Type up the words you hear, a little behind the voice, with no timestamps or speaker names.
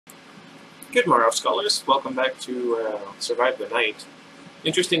Good morrow, scholars. Welcome back to Survive the Night.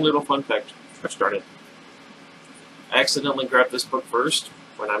 Interesting little fun fact. Let's start it. I accidentally grabbed this book first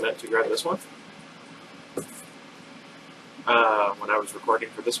when I meant to grab this one. When I was recording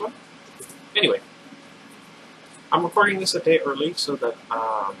for this one. Anyway, I'm recording this a day early so that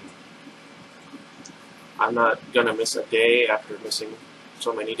I'm not gonna miss a day after missing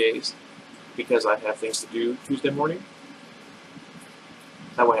so many days because I have things to do Tuesday morning.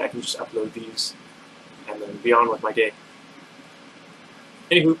 That way I can just upload these and then be on with my day.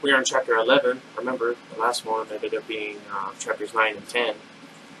 Anywho, we are on chapter 11. Remember, the last one ended up being chapters 9 and 10.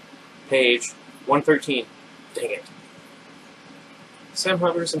 Page 113. Dang it. Sam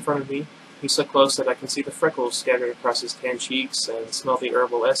hovers in front of me. He's so close that I can see the freckles scattered across his tan cheeks and smell the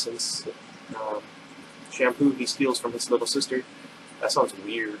herbal essence shampoo he steals from his little sister. That sounds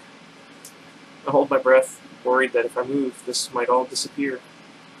weird. I hold my breath, worried that if I move, this might all disappear.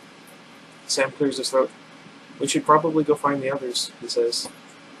 Sam clears his throat. We should probably go find the others, he says.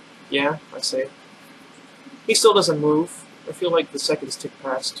 Yeah, I say. He still doesn't move. I feel like the seconds tick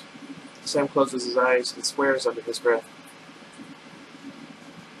past. Sam closes his eyes and swears under his breath.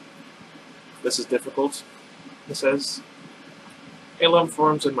 This is difficult, he says. A lump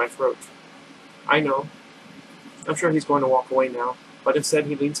forms in my throat. I know. I'm sure he's going to walk away now, but instead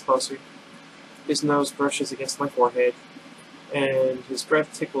he leans closer. His nose brushes against my forehead, and his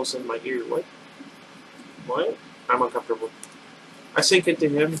breath tickles in my ear. What? What? I'm uncomfortable. I sink into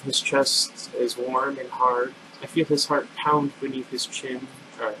him. His chest is warm and hard. I feel his heart pound beneath his chin.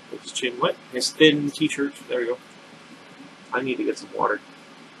 His chin, what? His thin t-shirt. There we go. I need to get some water.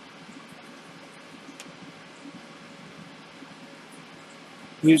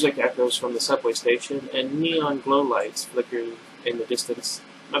 Music echoes from the subway station, and neon glow lights flicker in the distance.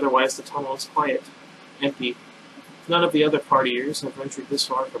 Otherwise, the tunnel is quiet, empty. None of the other partiers have ventured this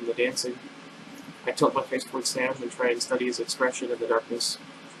far from the dancing. I tilt my face towards Sam and try and study his expression in the darkness.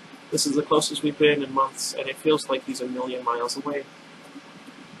 This is the closest we've been in months, and it feels like he's a million miles away.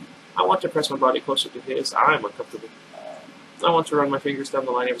 I want to press my body closer to his. I'm uncomfortable. I want to run my fingers down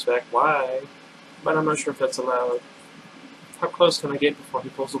the line of his back. Why? But I'm not sure if that's allowed. How close can I get before he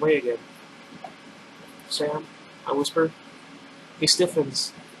pulls away again? Sam, I whisper. He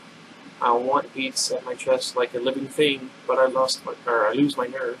stiffens. I want beats at my chest like a living thing, but I lose my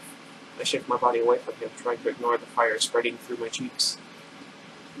nerve. I shift my body away from him, trying to ignore the fire spreading through my cheeks.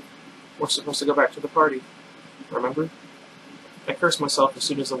 We're supposed to go back to the party, remember? I curse myself as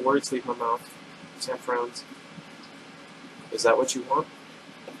soon as the words leave my mouth. Sam frowns. Is that what you want?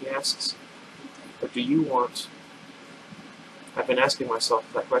 He asks. What do you want? I've been asking myself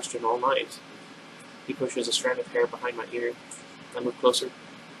that question all night. He pushes a strand of hair behind my ear. I move closer.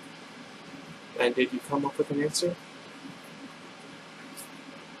 And did you come up with an answer?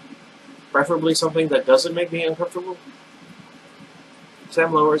 Preferably something that doesn't make me uncomfortable?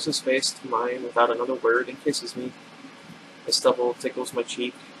 Sam lowers his face to mine without another word and kisses me. His stubble tickles my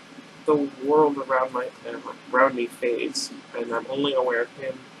cheek. The world around me fades, and I'm only aware of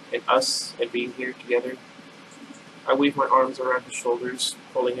him and us and being here together. I weave my arms around his shoulders,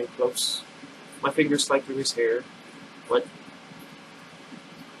 pulling him close. My fingers slide through his hair. What?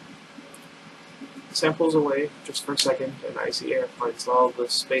 Sam pulls away, just for a second, and icy air finds all the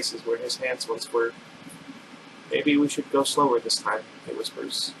spaces where his hands once were. Maybe we should go slower this time, he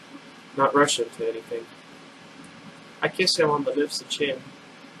whispers. Not rush into anything. I kiss him on the lips and chin.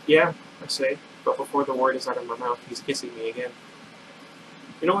 Yeah, I say, but before the word is out of my mouth, he's kissing me again.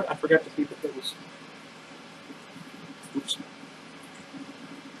 You know what? I forgot to feed the pigs. Oops.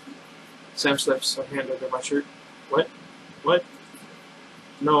 Sam slips a hand under my shirt. What? What?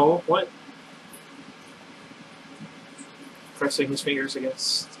 No, what? Pressing his fingers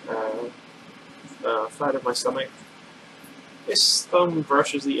against the flat of my stomach. His thumb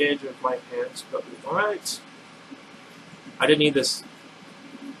brushes the edge of my hands, but what? I didn't need this.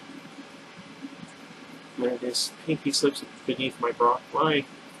 And his pinky slips beneath my bra. Why?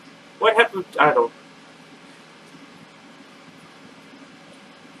 What happened? I don't.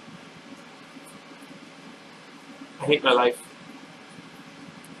 I hate my life.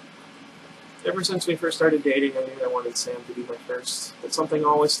 Ever since we first started dating, I knew I wanted Sam to be my first, but something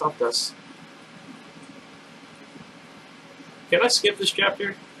always stopped us. Can I skip this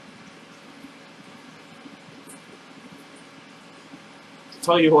chapter?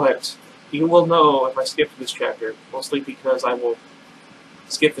 Tell you what, you will know if I skip this chapter, mostly because I will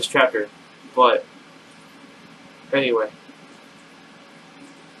skip this chapter, but anyway.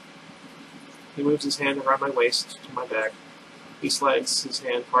 He moves his hand around my waist to my back. He slides his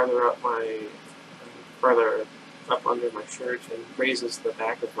hand farther up under my shirt and raises the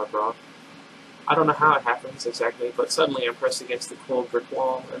back of my bra. I don't know how it happens exactly, but suddenly I'm pressed against the cold brick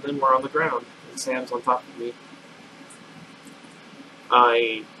wall, and then we're on the ground, and Sam's on top of me.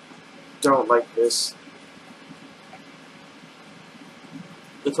 I don't like this.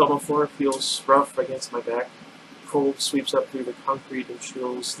 The tunnel floor feels rough against my back. Cold sweeps up through the concrete and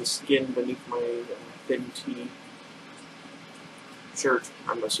chills the skin beneath my thin shirt,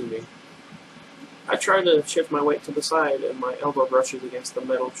 I'm assuming. I try to shift my weight to the side, and my elbow brushes against the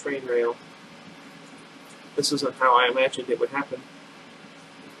metal train rail. This isn't how I imagined it would happen.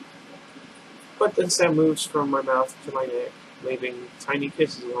 But then Sam moves from my mouth to my neck, leaving tiny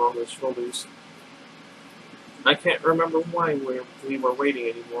kisses along his shoulders. I can't remember why we were waiting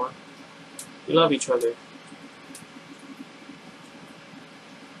anymore. We love each other.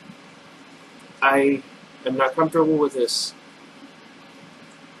 I am not comfortable with this.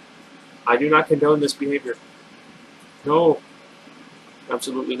 I do not condone this behavior. No,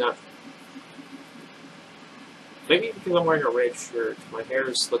 absolutely not. Maybe because I'm wearing a red shirt, my hair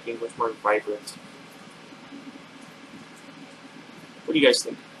is looking much more vibrant. What do you guys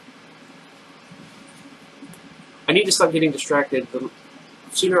think? I need to stop getting distracted. The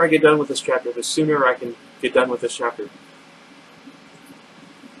sooner I get done with this chapter, the sooner I can get done with this chapter.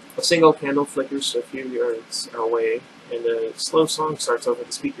 A single candle flickers a few yards away, and a slow song starts over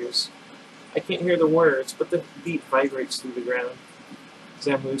the speakers. I can't hear the words, but the beat vibrates through the ground.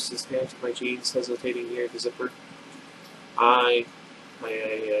 Sam moves his hand to my jeans, hesitating near the zipper.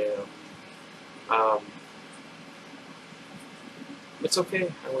 It's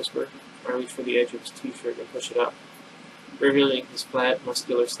okay, I whisper. I reach for the edge of his t-shirt and push it up, revealing his flat,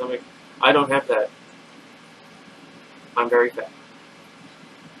 muscular stomach. I don't have that. I'm very fat.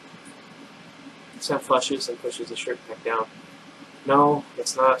 Sam flushes and pushes the shirt back down. No,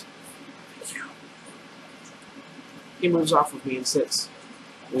 it's not. He moves off of me and sits.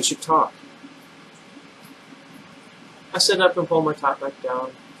 We should talk. I sit up and pull my top back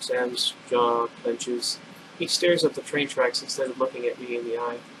down. Sam's jaw clenches. He stares at the train tracks instead of looking at me in the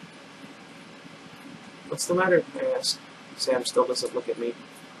eye. What's the matter? I ask. Sam still doesn't look at me.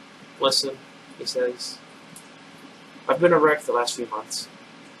 Listen, he says. I've been a wreck the last few months.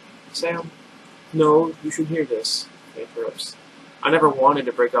 Sam? No, you should hear this, he interrupts. I never wanted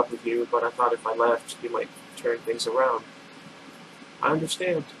to break up with you, but I thought if I left, you might turn things around. I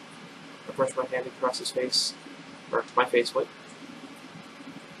understand. I brush my hand across his face, or my face, what?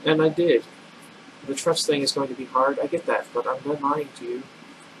 And I did. The trust thing is going to be hard, I get that, but I'm not lying to you.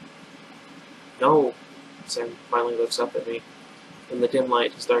 No. Sam finally looks up at me. In the dim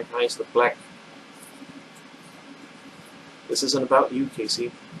light, his dark eyes look black. This isn't about you,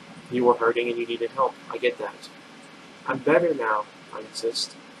 Casey. You were hurting and you needed help. I get that. I'm better now, I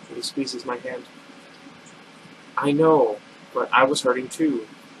insist, and he squeezes my hand. I know, but I was hurting too.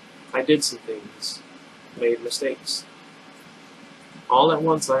 I did some things. Made mistakes. All at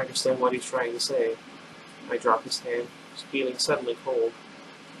once I understand what he's trying to say. I drop his hand, feeling suddenly cold.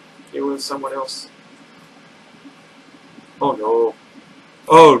 You're with someone else. Oh no.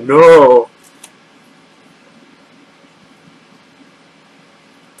 Oh no!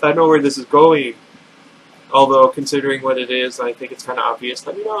 I know where this is going. Although, considering what it is, I think it's kind of obvious.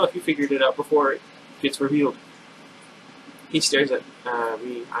 Let me know if you figured it out before it gets revealed. He stares at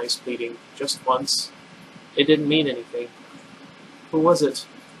me, eyes bleeding, just once. It didn't mean anything. Who was it?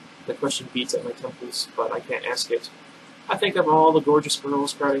 The question beats at my temples, but I can't ask it. I think of all the gorgeous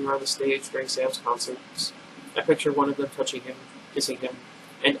girls crowding around the stage during Sam's concerts. I picture one of them touching him, kissing him,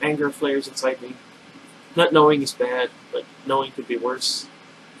 and anger flares inside me. Not knowing is bad, but knowing could be worse.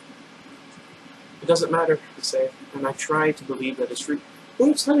 It doesn't matter, I say, and I try to believe that it's true.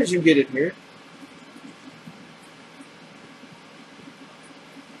 Oops, how did you get in here?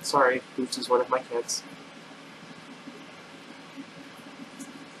 Sorry, Boots is one of my cats.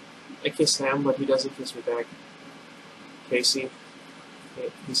 I kiss Sam, but he doesn't kiss me back. Casey,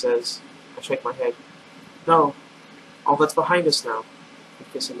 he says. I shake my head. No, all that's behind us now. I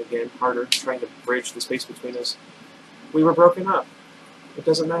kiss him again, harder, trying to bridge the space between us. We were broken up. It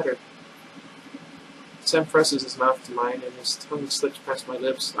doesn't matter. Sam presses his mouth to mine, and his tongue slips past my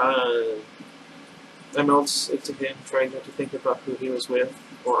lips. I melt into him, trying not to think about who he was with,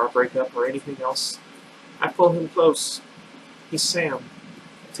 or our breakup, or anything else. I pull him close. He's Sam.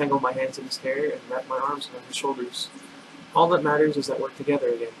 I tangle my hands in his hair and wrap my arms around his shoulders. All that matters is that we're together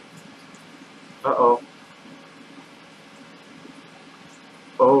again. Uh-oh.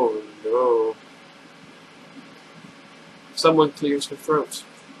 Oh, no. Someone clears her throat.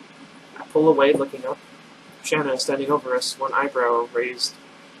 I pull away, looking up. Shana is standing over us, one eyebrow raised.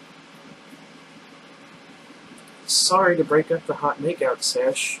 Sorry to break up the hot makeout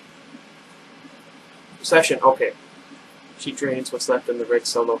sesh. Session, okay. She drains what's left in the red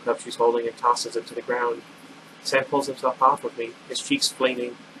solo cup she's holding and tosses it to the ground. Sam pulls himself off of me, his cheeks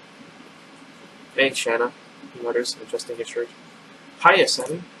flaming. Thanks, Shana, he mutters, adjusting his shirt. Hiya,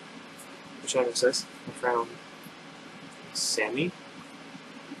 Sammy, Shana says. I frown. Sammy?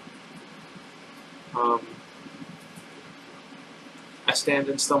 I stand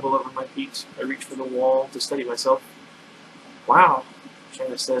and stumble over my feet. I reach for the wall to steady myself. Wow,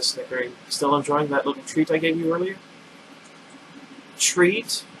 Shana says, snickering. Still enjoying that little treat I gave you earlier?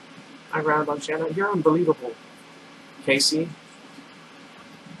 Treat? I round on Shana. You're unbelievable. Casey?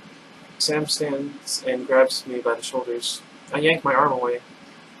 Sam stands and grabs me by the shoulders. I yank my arm away.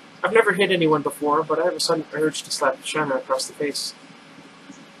 I've never hit anyone before, but I have a sudden urge to slap Shana across the face.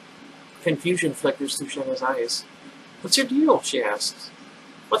 Confusion flickers through Shana's eyes. What's your deal? She asks.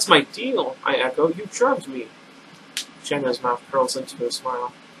 What's my deal? I echo. You drugged me. Shana's mouth curls into a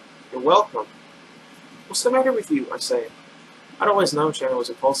smile. You're welcome. What's the matter with you? I say. I'd always known Shana was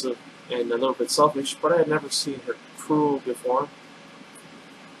impulsive and a little bit selfish, but I had never seen her cruel before.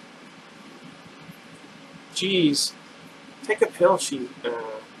 Geez, take a pill,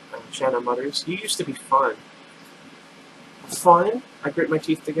 Shana mutters. You used to be fun. Fun? I grit my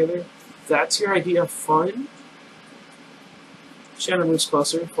teeth together. That's your idea of fun? Shana moves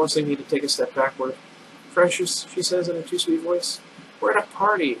closer, forcing me to take a step backward. Precious, she says in a too sweet voice. We're at a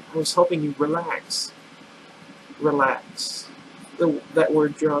party. I was helping you relax. Relax. That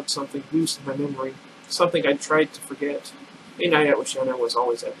word jogged something loose in my memory. Something I'd tried to forget. A night out with Shana was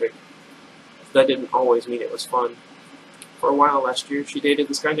always epic. That didn't always mean it was fun. For a while last year, she dated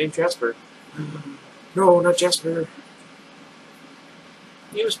this guy named Jasper. No, not Jasper.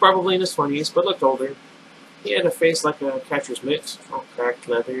 He was probably in his 20s, but looked older. He had a face like a catcher's mitt, all cracked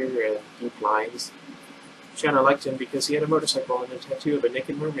leather and deep lines. Shana liked him because he had a motorcycle and a tattoo of a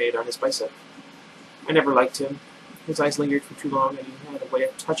naked mermaid on his bicep. I never liked him. His eyes lingered for too long, and he had a way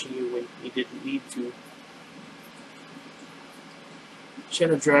of touching you when he didn't need to.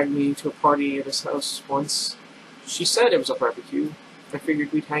 Shana dragged me to a party at his house once. She said it was a barbecue. I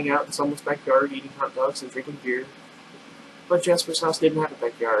figured we'd hang out in someone's backyard eating hot dogs and drinking beer. But Jasper's house didn't have a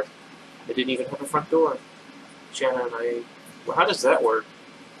backyard. It didn't even have a front door. Shana and I... Well, how does that work?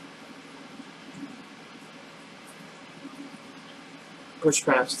 Pushed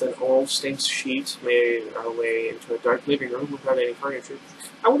past an old stained sheet, made our way into a dark living room without any furniture.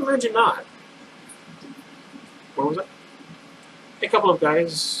 I would imagine not. Where was it? A couple of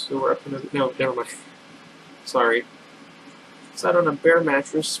guys who were up in the... No, never mind. Sorry. Sat on a bare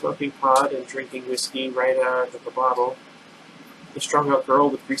mattress, smoking pot and drinking whiskey right out of the bottle. A strung-out girl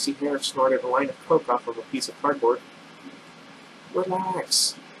with greasy hair snorted a line of coke off of a piece of cardboard.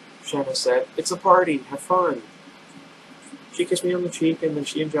 Relax, Shana said. It's a party. Have fun. She kissed me on the cheek, and then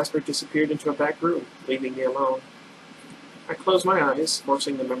she and Jasper disappeared into a back room, leaving me alone. I closed my eyes,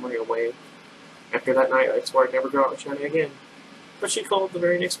 forcing the memory away. After that night, I swore I'd never go out with Shana again. But she called the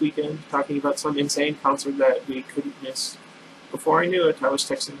very next weekend, talking about some insane concert that we couldn't miss. Before I knew it, I was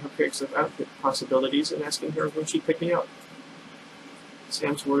texting her pics of outfit possibilities and asking her when she'd pick me up.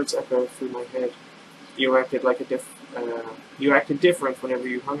 Sam's words echoed through my head. You acted different whenever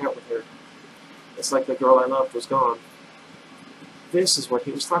you hung out with her. It's like the girl I loved was gone. This is what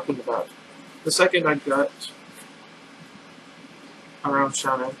he was talking about. The second I got around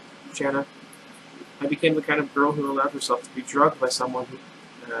Shana, I became the kind of girl who allowed herself to be drugged by someone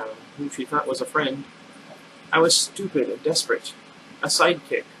whom she thought was a friend. I was stupid and desperate. A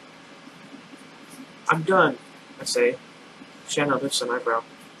sidekick. I'm done, I say. Shana lifts an eyebrow.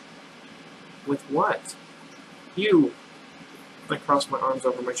 With what? You. I cross my arms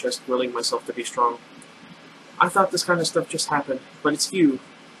over my chest, willing myself to be strong. I thought this kind of stuff just happened, but it's you.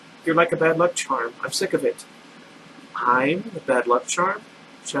 You're like a bad luck charm. I'm sick of it. I'm the bad luck charm?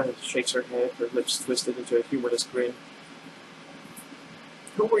 Shana shakes her head, her lips twisted into a humorless grin.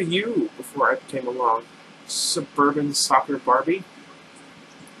 Who were you before I came along? Suburban soccer Barbie?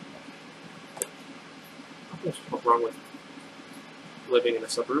 What's wrong with living in a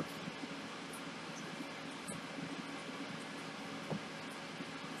suburb?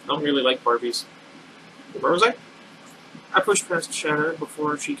 I don't really like Barbies. Where was I? I push past Shana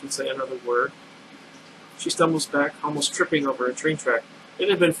before she can say another word. She stumbles back, almost tripping over a train track. It'd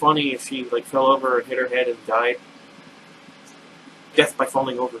have been funny if she fell over and hit her head and died. Death by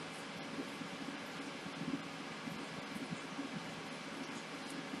falling over.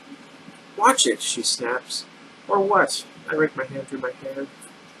 Watch it, she snaps. Or what? I rake my hand through my hair.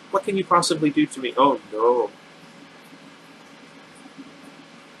 What can you possibly do to me? Oh no.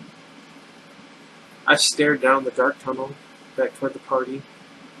 I stared down the dark tunnel, back toward the party.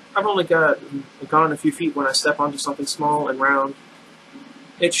 I've only gone a few feet when I step onto something small and round.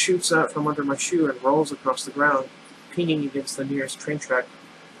 It shoots out from under my shoe and rolls across the ground, pinging against the nearest train track.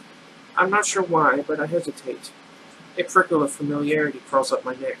 I'm not sure why, but I hesitate. A prickle of familiarity crawls up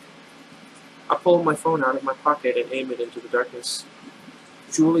my neck. I pull my phone out of my pocket and aim it into the darkness.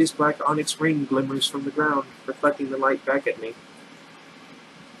 Julie's black onyx ring glimmers from the ground, reflecting the light back at me.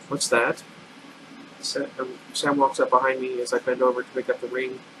 What's that? Sam walks up behind me as I bend over to pick up the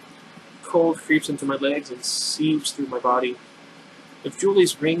ring. Cold creeps into my legs and seeps through my body. If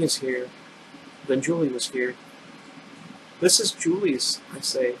Julie's ring is here, then Julie was here. This is Julie's, I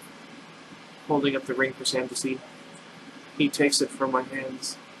say, holding up the ring for Sam to see. He takes it from my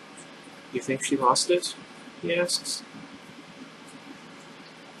hands. You think she lost it? He asks.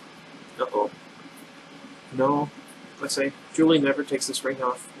 Uh-oh. No, I say. Julie never takes this ring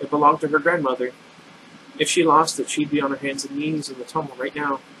off. It belonged to her grandmother. If she lost it, she'd be on her hands and knees in the tumble right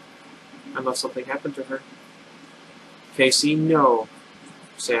now. Unless something happened to her. Casey, no.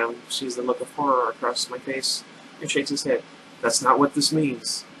 Sam sees the look of horror across my face and shakes his head. That's not what this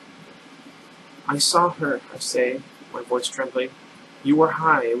means. I saw her, I say, my voice trembling. You were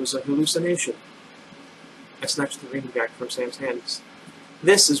high. It was a hallucination. I snatch the ring back from Sam's hands.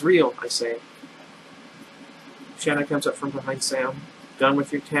 This is real, I say. Shana comes up from behind Sam. Done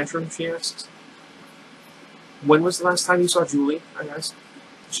with your tantrum, she asks. When was the last time you saw Julie? I ask.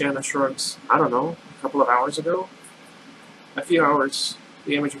 Shana shrugs. I don't know. A couple of hours ago? A few hours.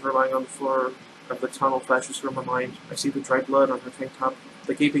 The image of her lying on the floor of the tunnel flashes through my mind. I see the dried blood on her tank top,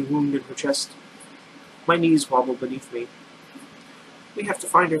 the gaping wound in her chest. My knees wobble beneath me. We have to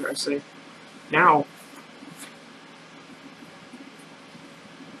find her, I say. Now.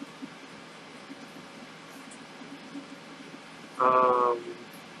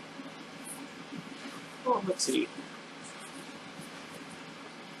 Well, let's see.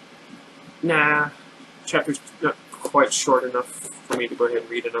 Nah. Chapter's not quite short enough for me to go ahead and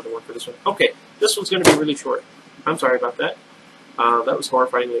read another one for this one. Okay, this one's going to be really short. I'm sorry about that. That was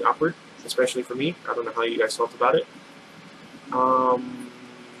horrifyingly awkward, especially for me. I don't know how you guys felt about it.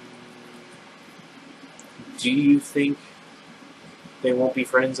 Do you think they won't be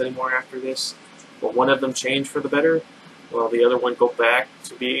friends anymore after this? Will one of them change for the better? Will the other one go back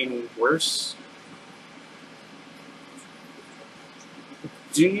to being worse?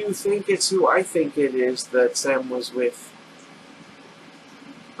 Do you think it's who I think it is that Sam was with?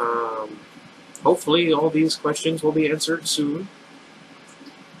 Hopefully all these questions will be answered soon.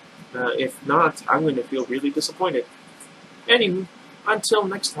 If not, I'm going to feel really disappointed. Anyway, until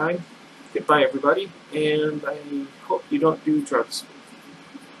next time, goodbye everybody, and I hope you don't do drugs.